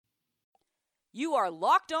You are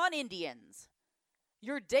Locked On Indians,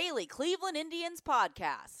 your daily Cleveland Indians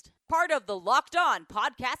podcast. Part of the Locked On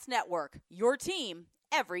Podcast Network, your team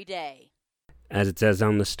every day. As it says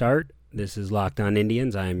on the start, this is Locked On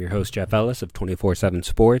Indians. I am your host, Jeff Ellis of 24/7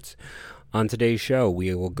 Sports. On today's show,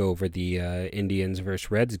 we will go over the Indians versus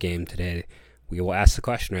Reds game today. We will ask the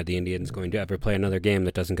question, are the Indians going to ever play another game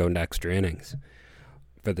that doesn't go into extra innings?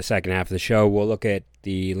 For the second half of the show, we'll look at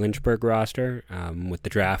the Lynchburg roster. With the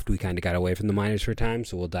draft, we kind of got away from the minors for time,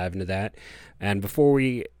 so we'll dive into that. And before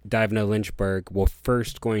we dive into Lynchburg, we're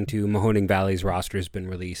first going to Mahoning Valley's roster has been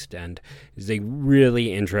released, and is a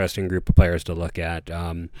really interesting group of players to look at.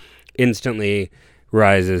 Instantly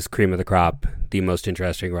rises cream of the crop, the most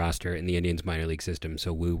interesting roster in the Indians minor league system.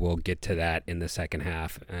 So we will get to that in the second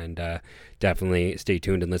half, and definitely stay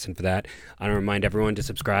tuned and listen for that. I want to remind everyone to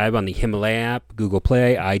subscribe on the Himalaya app, Google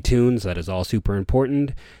Play, iTunes. That is all super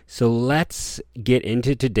important. So let's get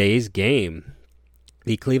into today's game.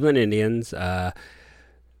 The Cleveland Indians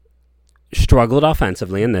struggled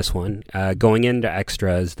offensively in this one. Going into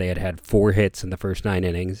extras, they had 4 hits in the first 9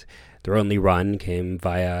 innings. Their only run came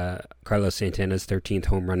via Carlos Santana's 13th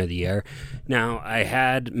home run of the year. Now, I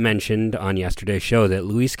had mentioned on yesterday's show that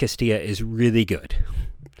Luis Castilla is really good,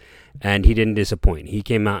 and he didn't disappoint. He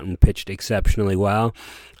came out and pitched exceptionally well.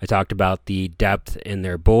 I talked about the depth in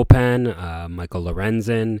their bullpen, Michael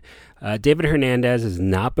Lorenzen. David Hernandez has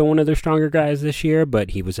not been one of their stronger guys this year, but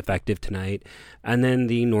he was effective tonight. And then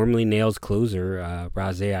the normally nails closer,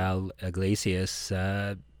 Raziel Iglesias.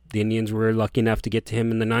 The Indians were lucky enough to get to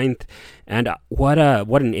him in the 9th, and what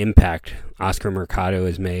an impact Oscar Mercado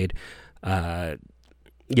has made. Obviously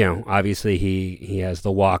he has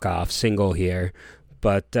the walk-off single here,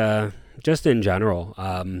 but just in general,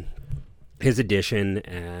 his addition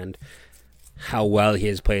and how well he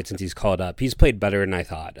has played since he's called up. He's played better than I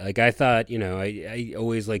thought. I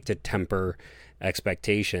always like to temper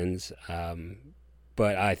expectations,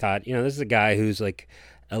 but I thought, this is a guy who's like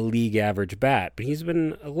a league average bat, but he's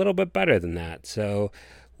been a little bit better than that. So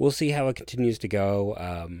we'll see how it continues to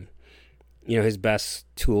go. His best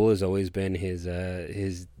tool has always been his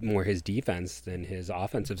defense than his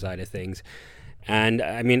offensive side of things. And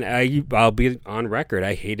I mean, I'll be on record.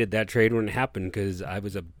 I hated that trade when it happened because I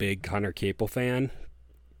was a big Connor Capel fan,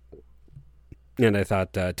 and I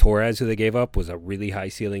thought Torres, who they gave up, was a really high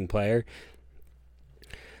ceiling player.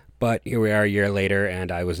 But here we are a year later,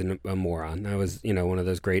 and I was a moron. I was, one of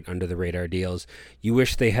those great under-the-radar deals. You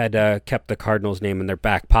wish they had kept the Cardinals' name in their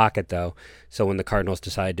back pocket, though. So when the Cardinals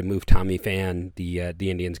decided to move Tommy Pham,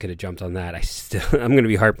 the Indians could have jumped on that. I'm going to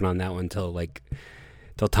be harping on that one till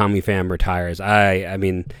Tommy Pham retires. I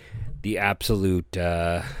mean, the absolute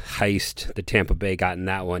heist that Tampa Bay got in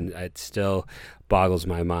that one, it still boggles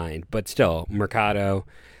my mind. But still, Mercado,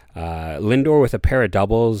 Lindor with a pair of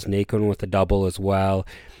doubles, Naquin with a double as well.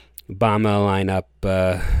 Bama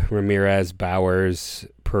lineup, Ramirez, Bowers,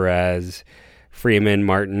 Perez, Freeman,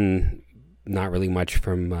 Martin, not really much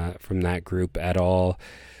from that group at all.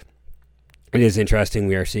 It is interesting.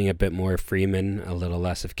 We are seeing a bit more of Freeman, a little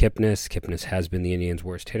less of Kipnis. Kipnis has been the Indians'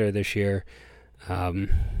 worst hitter this year. I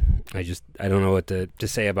don't know what to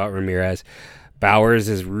say about Ramirez. Bowers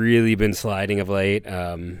has really been sliding of late.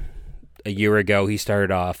 A year ago, he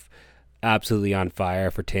started off absolutely on fire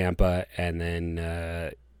for Tampa, and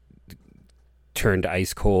then turned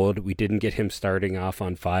ice cold. We didn't get him starting off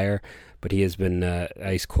on fire, but he has been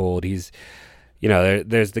ice cold. He's,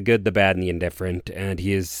 there's the good, the bad, and the indifferent, and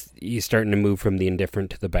he's starting to move from the indifferent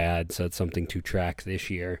to the bad, so it's something to track this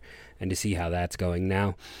year and to see how that's going.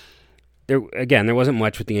 Now, there wasn't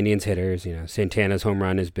much with the Indians hitters. Santana's home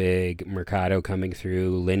run is big, Mercado coming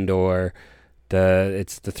through, Lindor.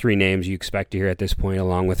 It's the 3 names you expect to hear at this point,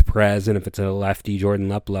 along with Perez, and if it's a lefty, Jordan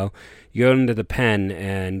Luplow. You go into the pen,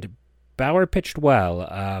 and Bauer pitched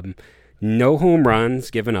well. No home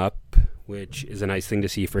runs given up, which is a nice thing to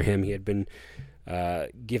see for him. He had been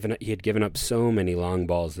given up so many long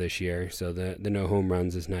balls this year, so the no home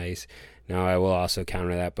runs is nice. Now I will also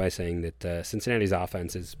counter that by saying that Cincinnati's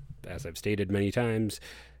offense is, as I've stated many times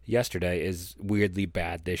yesterday, is weirdly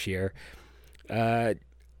bad this year.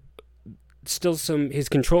 Still his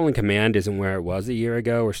control and command isn't where it was a year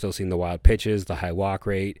ago. We're still seeing the wild pitches, the high walk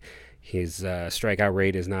rate. His strikeout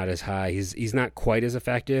rate is not as high. He's not quite as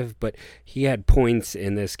effective, but he had points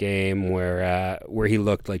in this game where he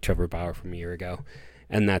looked like Trevor Bauer from a year ago,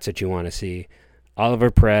 and that's what you want to see. Oliver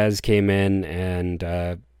Perez came in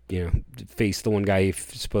and faced the one guy he's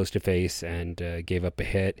supposed to face and gave up a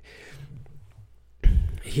hit.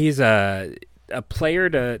 He's a player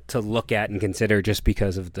to look at and consider just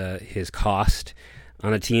because of his cost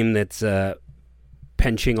on a team that's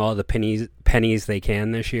pinching all the pennies they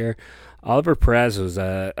can this year. Oliver Perez was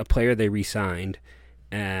a player they re-signed,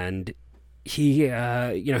 and he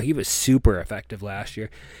was super effective last year,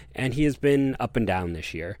 and he has been up and down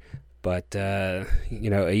this year. But a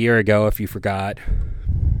year ago, if you forgot,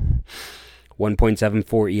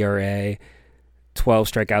 1.74 ERA,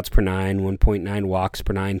 12 strikeouts per 9, 1.9 walks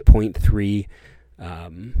per 9, 0.3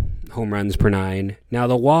 home runs per 9. Now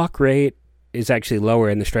the walk rate is actually lower,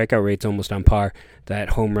 and the strikeout rate's almost on par. That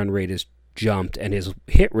home run rate has jumped, and his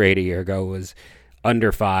hit rate a year ago was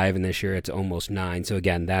under 5, and this year it's almost 9. So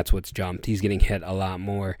again, that's what's jumped. He's getting hit a lot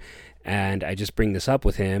more. And I just bring this up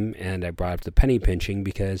with him, and I brought up the penny pinching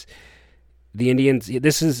because the Indians,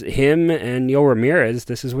 this is him and Yoel Ramirez,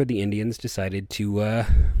 this is where the Indians decided to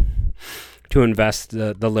invest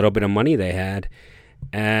the little bit of money they had.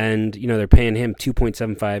 And, they're paying him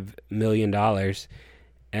 $2.75 million.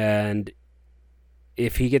 And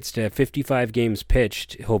if he gets to 55 games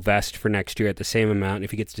pitched, he'll vest for next year at the same amount. If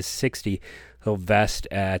he gets to 60, he'll vest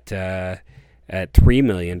at $3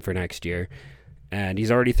 million for next year. And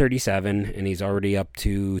he's already 37, and he's already up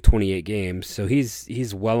to 28 games. So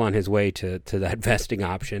he's well on his way to that vesting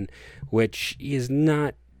option, which he has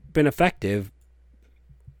not been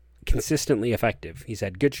consistently effective. He's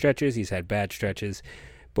had good stretches, he's had bad stretches,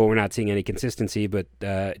 but we're not seeing any consistency. But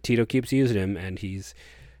Tito keeps using him, and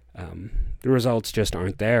the results just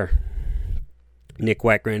aren't there. Nick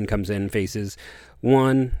Weckren comes in, faces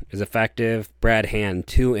 1, is effective. Brad Hand,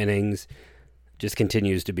 2 innings, just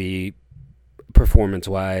continues to be,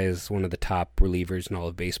 performance-wise, one of the top relievers in all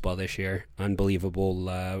of baseball this year.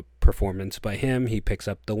 Unbelievable performance by him. He picks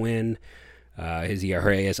up the win. His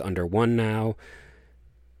ERA is under 1 now.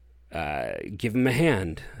 Give him a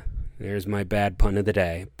hand. There's my bad pun of the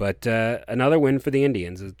day. But another win for the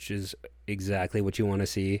Indians, which is exactly what you want to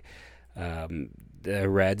see. The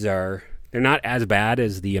Reds they're not as bad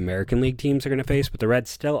as the American League teams are going to face, but the Reds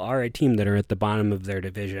still are a team that are at the bottom of their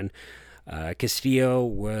division. Castillo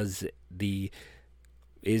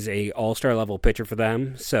is a all-star level pitcher for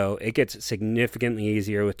them, so it gets significantly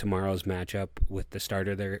easier with tomorrow's matchup with the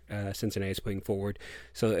starter there, Cincinnati's putting forward.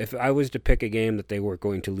 So if I was to pick a game that they were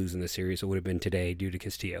going to lose in the series, it would have been today due to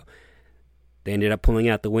Castillo. They ended up pulling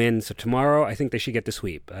out the win, so tomorrow I think they should get the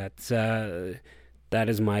sweep. That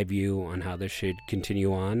is my view on how this should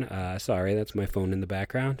continue on. Sorry, that's my phone in the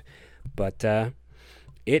background. But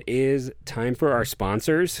it is time for our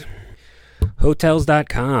sponsors.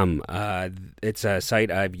 Hotels.com. It's a site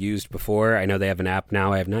I've used before. I know they have an app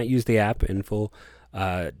now. I have not used the app in full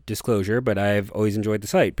disclosure, but I've always enjoyed the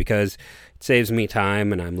site because it saves me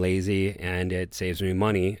time and I'm lazy, and it saves me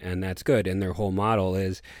money, and that's good. And their whole model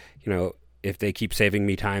is, if they keep saving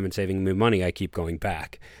me time and saving me money, I keep going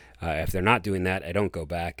back. If they're not doing that, I don't go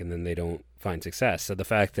back, and then they don't find success. So the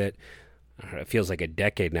fact that it feels like a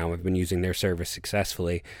decade now I've been using their service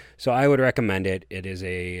successfully. So I would recommend it. It is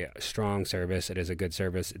a strong service. It is a good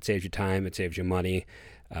service. It saves you time. It saves you money.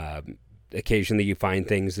 Occasionally you find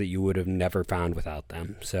things that you would have never found without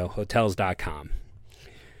them. So hotels.com.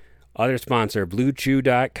 Other sponsor,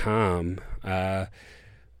 BlueChew.com.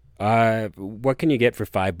 What can you get for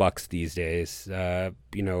 $5 these days? A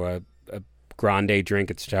grande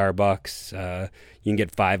drink at Starbucks. You can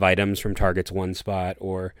get 5 items from Target's one spot,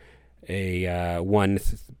 or one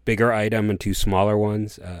bigger item and 2 smaller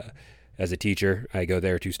ones. As a teacher, I go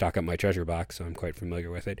there to stock up my treasure box, so I'm quite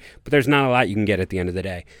familiar with it. But there's not a lot you can get at the end of the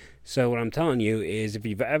day. So what I'm telling you is, if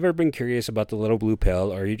you've ever been curious about the little blue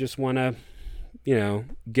pill, or you just want to,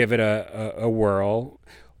 give it a whirl,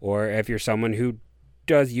 or if you're someone who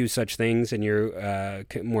does use such things and you're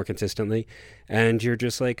more consistently, and you're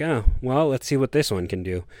just like, oh, well, let's see what this one can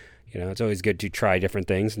do. It's always good to try different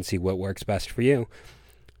things and see what works best for you.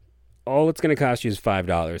 All it's going to cost you is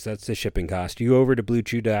 $5. That's the shipping cost. You go over to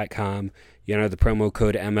BlueChew.com, the promo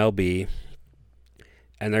code MLB,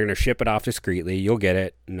 and they're going to ship it off discreetly. You'll get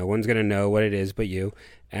it. No one's going to know what it is but you.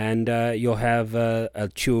 And you'll have a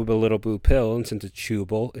chewable little blue pill, and since it's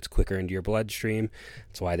chewable, it's quicker into your bloodstream.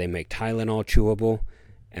 That's why they make Tylenol chewable.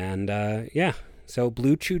 And so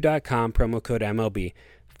BlueChew.com, promo code MLB.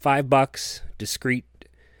 $5, discreet,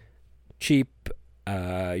 cheap.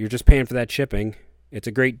 You're just paying for that shipping. It's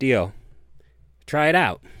a great deal. Try it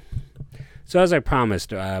out. So as I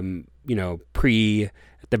promised, at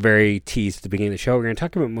the very tease at the beginning of the show, we're going to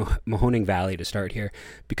talk about Mahoning Valley to start here,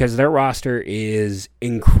 because their roster is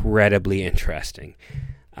incredibly interesting.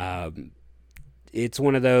 It's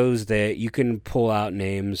one of those that you can pull out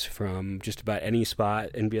names from just about any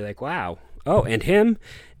spot and be like, wow, oh, and him,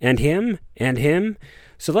 and him, and him.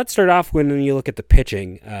 So let's start off when you look at the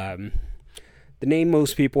pitching. The name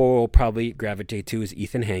most people will probably gravitate to is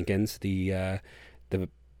Ethan Hankins, the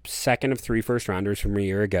second of 3 first-rounders from a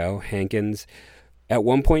year ago. Hankins, at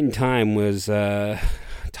one point in time, was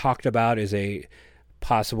talked about as a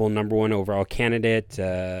possible number 1 overall candidate.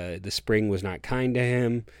 The spring was not kind to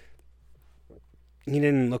him. He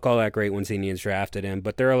didn't look all that great once the Indians drafted him,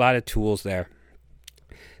 but there are a lot of tools there.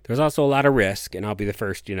 There's also a lot of risk, and I'll be the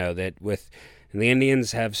first, that the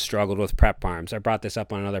Indians have struggled with prep arms. I brought this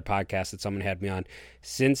up on another podcast that someone had me on.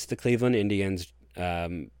 Since the Cleveland Indians,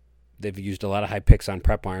 they've used a lot of high picks on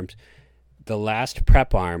prep arms. The last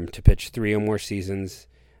prep arm to pitch 3 or more seasons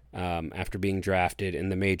after being drafted in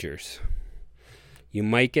the majors. You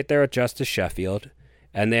might get there with Justice Sheffield,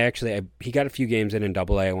 and he got a few games in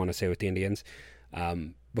AA, I want to say, with the Indians.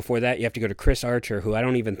 Before that, you have to go to Chris Archer, who I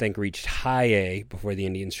don't even think reached high A before the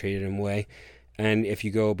Indians traded him away. And if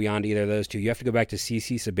you go beyond either of those two, you have to go back to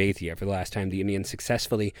CC Sabathia for the last time the Indians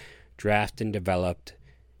successfully drafted and developed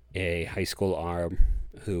a high school arm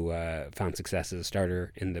who found success as a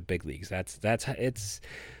starter in the big leagues.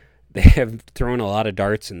 They have thrown a lot of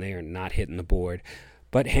darts and they are not hitting the board.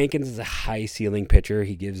 But Hankins is a high ceiling pitcher.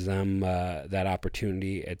 He gives them that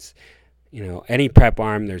opportunity. It's any prep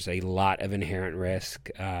arm, there's a lot of inherent risk.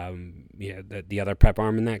 The other prep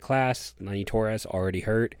arm in that class, Lenny Torres, already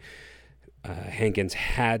hurt. Hankins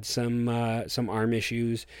had some arm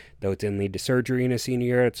issues, though it didn't lead to surgery in his senior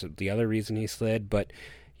year. It's the other reason he slid. But,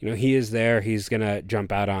 he is there. He's going to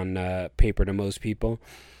jump out on paper to most people.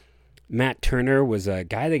 Matt Turner was a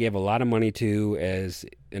guy they gave a lot of money to as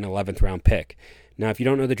an 11th round pick. Now, if you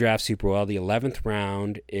don't know the draft super well, the 11th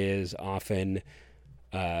round is often...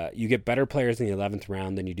 you get better players in the 11th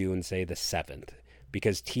round than you do in, say, the 7th,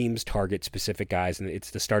 because teams target specific guys, and it's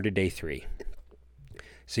the start of day 3.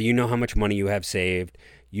 So you know how much money you have saved.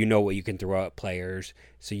 You know what you can throw at players.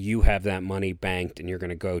 So you have that money banked, and you're going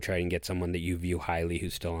to go try and get someone that you view highly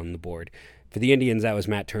who's still on the board. For the Indians, that was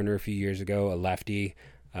Matt Turner a few years ago, a lefty.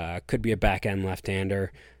 Could be a back-end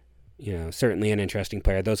left-hander. Certainly an interesting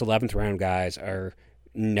player. Those 11th round guys are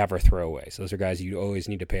never throwaways. Those are guys you always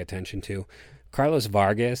need to pay attention to. Carlos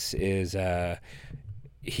Vargas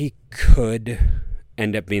he could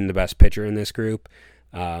end up being the best pitcher in this group.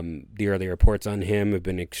 The early reports on him have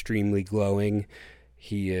been extremely glowing.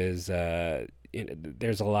 He is,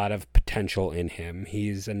 there's a lot of potential in him.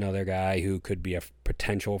 He's another guy who could be a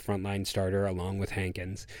potential frontline starter along with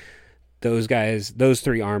Hankins. Those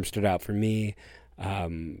 3 arms stood out for me.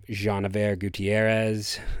 Jean-Yves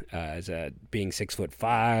Gutierrez, being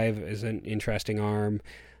 6'5", is an interesting arm.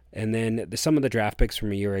 And then some of the draft picks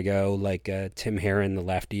from a year ago, like Tim Herron, the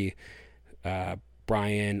lefty,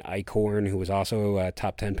 Brian Eichhorn, who was also a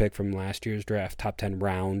top 10 pick from last year's draft, top 10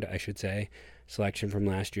 round, I should say, selection from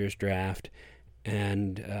last year's draft,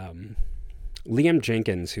 and Liam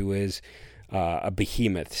Jenkins, who is a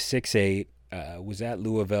behemoth, 6'8", was at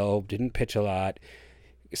Louisville, didn't pitch a lot,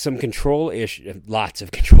 lots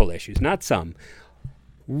of control issues, not some.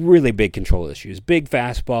 Really big control issues. Big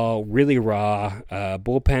fastball, really raw,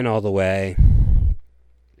 bullpen all the way.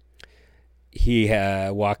 He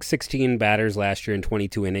walked 16 batters last year in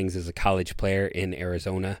 22 innings as a college player in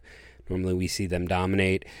Arizona. Normally we see them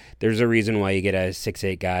dominate. There's a reason why you get a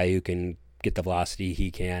 6'8" guy who can get the velocity he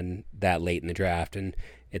can that late in the draft, and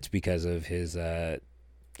it's because of his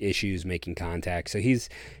issues making contact. So he's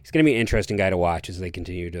going to be an interesting guy to watch as they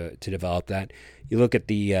continue to develop that. You look at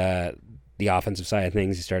the offensive side of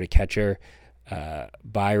things. He started catcher.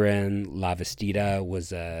 Byron Lavastida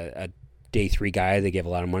was a day 3 guy they gave a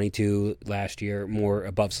lot of money to last year, more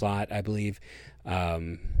above slot, I believe,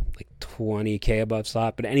 like $20K above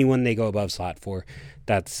slot. But anyone they go above slot for,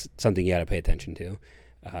 that's something you got to pay attention to.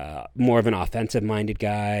 More of an offensive-minded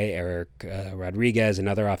guy. Eric Rodriguez,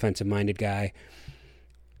 another offensive-minded guy.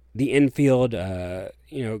 The infield,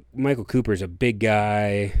 Michael Cooper's a big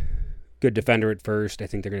guy. Good defender at first. I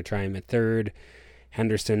think they're going to try him at third.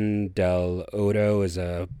 Henderson Del Odo is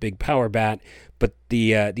a big power bat. But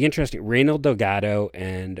the interesting, Reynald Delgado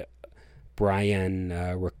and Brian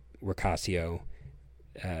Ricasio,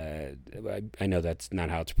 I know that's not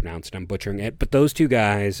how it's pronounced. I'm butchering it. But those 2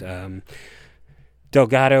 guys,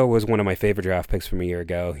 Delgado was one of my favorite draft picks from a year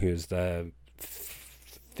ago. He was the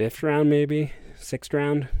 5th round, maybe 6th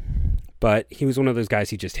round. But he was one of those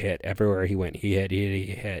guys he just hit. Everywhere he went, he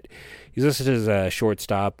hit. He's listed as a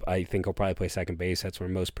shortstop. I think he'll probably play second base. That's where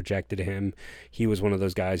most projected him. He was one of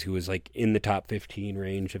those guys who was like in the top 15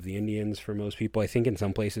 range of the Indians for most people. I think in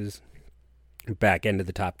some places back end of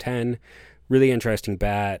the top 10. Really interesting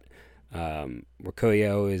bat.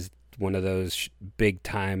 Rocoyo is one of those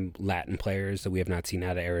big-time Latin players that we have not seen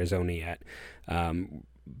out of Arizona yet.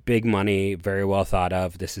 Big money, very well thought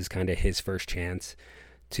of. This is kind of his first chance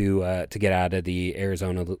to get out of the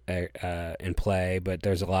Arizona and play, but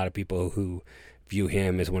there's a lot of people who view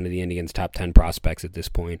him as one of the Indians' top 10 prospects at this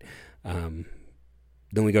point. Then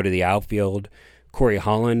we go to the outfield. Corey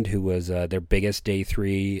Holland, who was their biggest day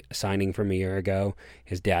 3 signing from a year ago.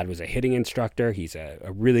 His dad was a hitting instructor. He's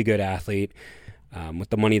a really good athlete. With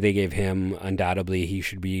the money they gave him, undoubtedly he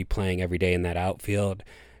should be playing every day in that outfield.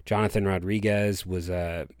 Jonathan Rodriguez was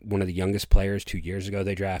one of the youngest players 2 years ago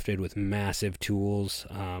they drafted, with massive tools,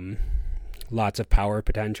 lots of power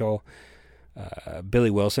potential. Billy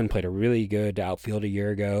Wilson played a really good outfield a year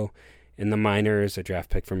ago in the minors, a draft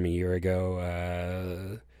pick from a year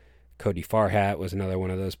ago. Cody Farhat was another one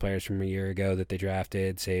of those players from a year ago that they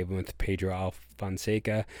drafted, same with Pedro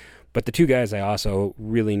Alfonseca. But the two guys I also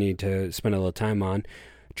really need to spend a little time on,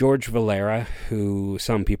 George Valera, who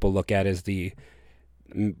some people look at as the,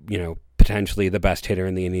 potentially the best hitter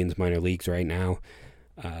in the Indians minor leagues right now.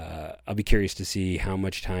 I'll be curious to see how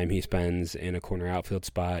much time he spends in a corner outfield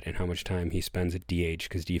spot and how much time he spends at DH,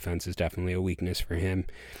 because defense is definitely a weakness for him.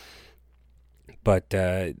 But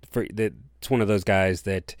it's one of those guys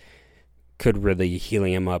that could really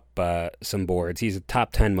helium up some boards. He's a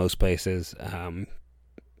top 10 most places.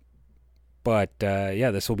 But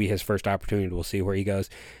this will be his first opportunity. We'll see where he goes.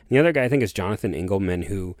 And the other guy I think is Jonathan Engelman,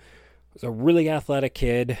 who was a really athletic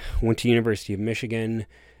kid, went to University of Michigan,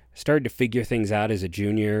 started to figure things out as a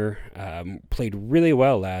junior, played really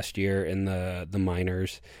well last year in the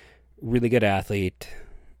minors, really good athlete,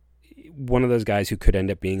 one of those guys who could end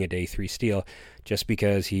up being a day 3 steal just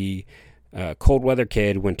because he, cold weather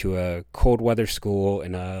kid, went to a cold weather school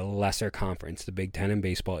in a lesser conference. The Big Ten in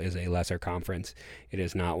baseball is a lesser conference. It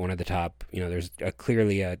is not one of the top, there's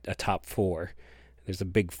clearly a top 4. There's a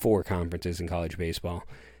big 4 conferences in college baseball.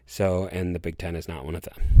 So, and the Big Ten is not one of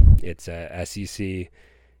them. It's SEC,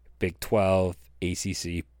 Big 12,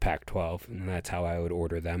 ACC, Pac-12, and that's how I would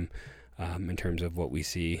order them in terms of what we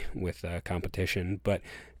see with competition. But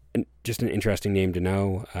just an interesting name to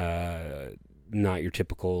know. Not your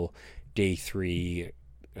typical day 3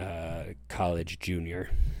 college junior.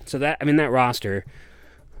 So that roster,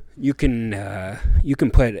 you can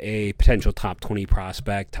put a potential top 20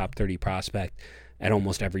 prospect, top 30 prospect at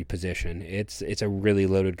almost every position. It's a really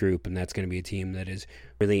loaded group, and that's going to be a team that is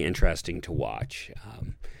really interesting to watch.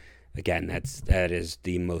 Again, that is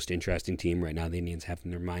the most interesting team right now the Indians have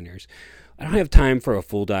in their minors. I don't have time for a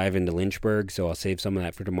full dive into Lynchburg, so I'll save some of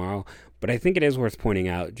that for tomorrow. But I think it is worth pointing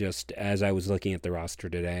out, just as I was looking at the roster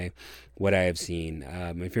today, what I have seen.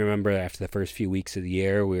 If you remember, after the first few weeks of the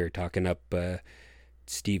year, we were talking up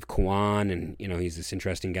Steve Kwan, and he's this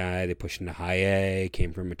interesting guy. They pushed him to high A,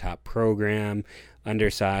 came from a top program,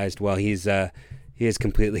 undersized. Well, he has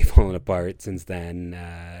completely fallen apart since then.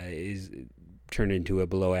 He's turned into a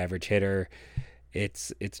below average hitter.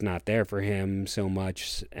 It's not there for him so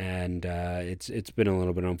much, and it's been a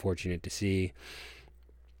little bit unfortunate to see.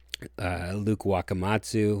 Luke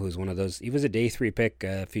Wakamatsu, who's one of those, he was a day 3 pick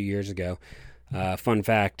a few years ago. Fun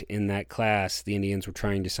fact, in that class, the Indians were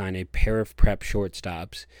trying to sign a pair of prep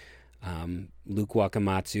shortstops. Luke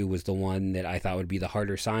Wakamatsu was the one that I thought would be the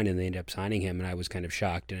harder sign, and they ended up signing him, and I was kind of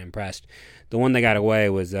shocked and impressed. The one that got away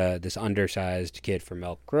was this undersized kid from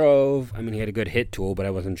Elk Grove. He had a good hit tool, but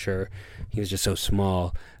I wasn't sure. He was just so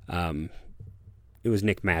small. It was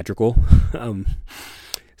Nick Madrigal.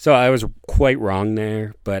 So I was quite wrong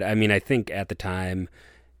there, but I think at the time,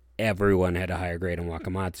 everyone had a higher grade on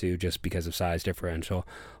Wakamatsu just because of size differential.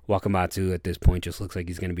 Wakamatsu at this point just looks like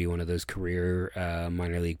he's going to be one of those career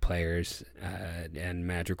minor league players, and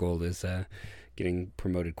Madrigal is getting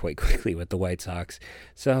promoted quite quickly with the White Sox.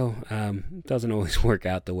 So it doesn't always work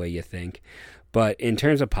out the way you think. But in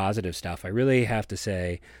terms of positive stuff, I really have to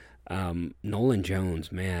say Nolan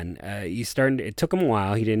Jones, man. It took him a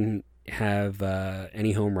while. He didn't have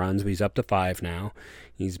any home runs, but he's up to 5 now.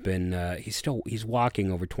 He's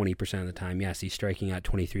walking over 20% of the time. Yes, he's striking out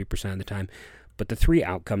 23% of the time. But the 3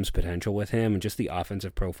 outcomes potential with him and just the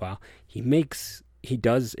offensive profile, he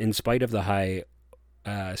does, in spite of the high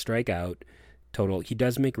strikeout total, he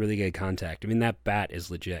does make really good contact. That bat is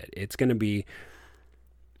legit. It's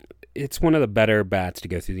one of the better bats to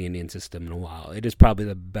go through the Indian system in a while. It is probably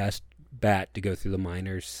the best bat to go through the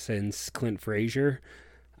minors since Clint Frazier.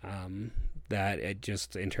 That it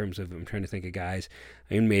just, in terms of, I'm trying to think of guys,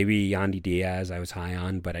 maybe Yandy Diaz I was high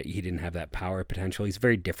on, but he didn't have that power potential. He's a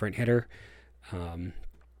very different hitter.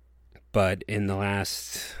 But in the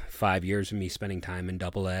last 5 years of me spending time in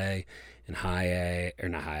AA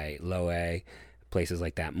and low A, places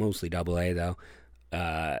like that, mostly AA though,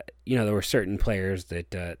 there were certain players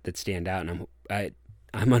that stand out, and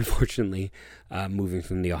I'm unfortunately moving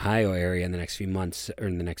from the Ohio area in the next few months, or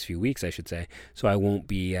in the next few weeks, I should say. So I won't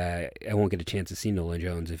get a chance to see Nolan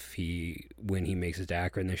Jones when he makes it to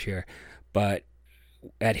Akron this year. But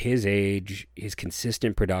at his age, his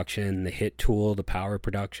consistent production, the hit tool, the power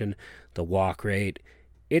production, the walk rate,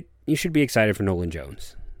 you should be excited for Nolan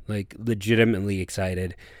Jones. Like, legitimately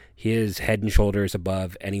excited. He is head and shoulders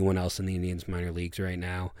above anyone else in the Indians minor leagues right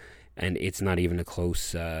now, and it's not even a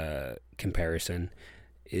close comparison.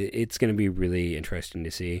 It's going to be really interesting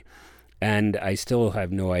to see. And I still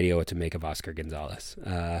have no idea what to make of Oscar Gonzalez.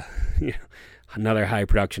 Another high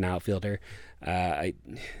production outfielder.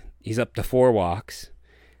 He's up to 4 walks,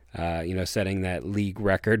 setting that league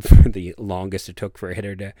record for the longest it took for a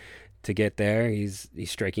hitter to get there. He's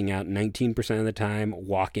striking out 19% of the time,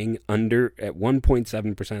 walking under at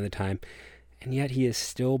 1.7% of the time, and yet he is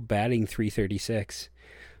still batting .336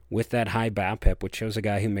 with that high BABIP, which shows a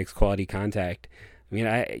guy who makes quality contact. I mean,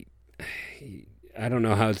 I don't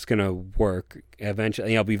know how it's going to work.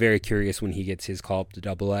 Eventually, I'll be very curious when he gets his call up to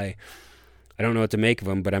AA. I don't know what to make of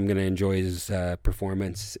him, but I'm going to enjoy his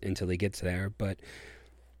performance until he gets there. But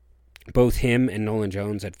both him and Nolan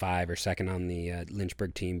Jones at 5 are second on the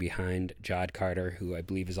Lynchburg team behind Jod Carter, who I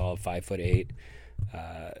believe is all of 5'8",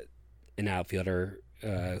 an outfielder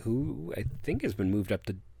who I think has been moved up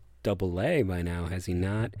to AA by now, has he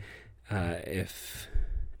not?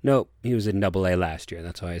 No, he was in AA last year.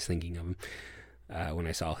 That's why I was thinking of him when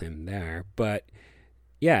I saw him there. But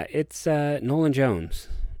yeah, it's Nolan Jones.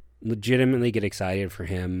 Legitimately get excited for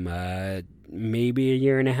him. Maybe a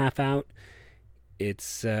year and a half out.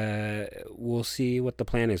 We'll see what the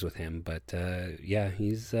plan is with him, but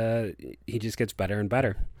he just gets better and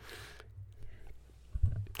better.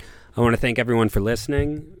 I want to thank everyone for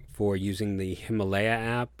listening, for using the Himalaya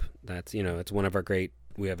app. That's, it's one of our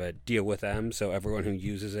we have a deal with them, so everyone who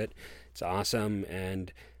uses it, it's awesome.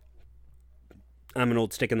 And I'm an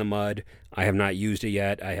old stick in the mud. I have not used it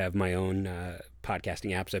yet. I have my own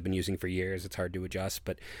podcasting apps I've been using for years. It's hard to adjust,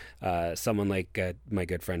 but someone like my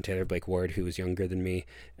good friend Taylor Blake Ward, who is younger than me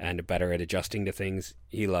and better at adjusting to things,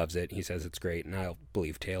 he loves it. He says it's great, and I'll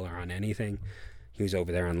believe Taylor on anything. He was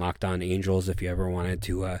over there on Locked On Angels if you ever wanted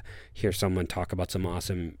to hear someone talk about some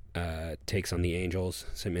awesome takes on the Angels,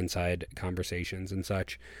 some inside conversations and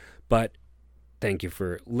such. But thank you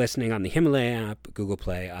for listening on the Himalaya app, Google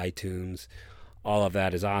Play, iTunes. All of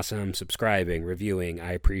that is awesome. Subscribing, reviewing,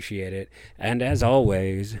 I appreciate it. And as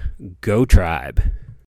always, go Tribe.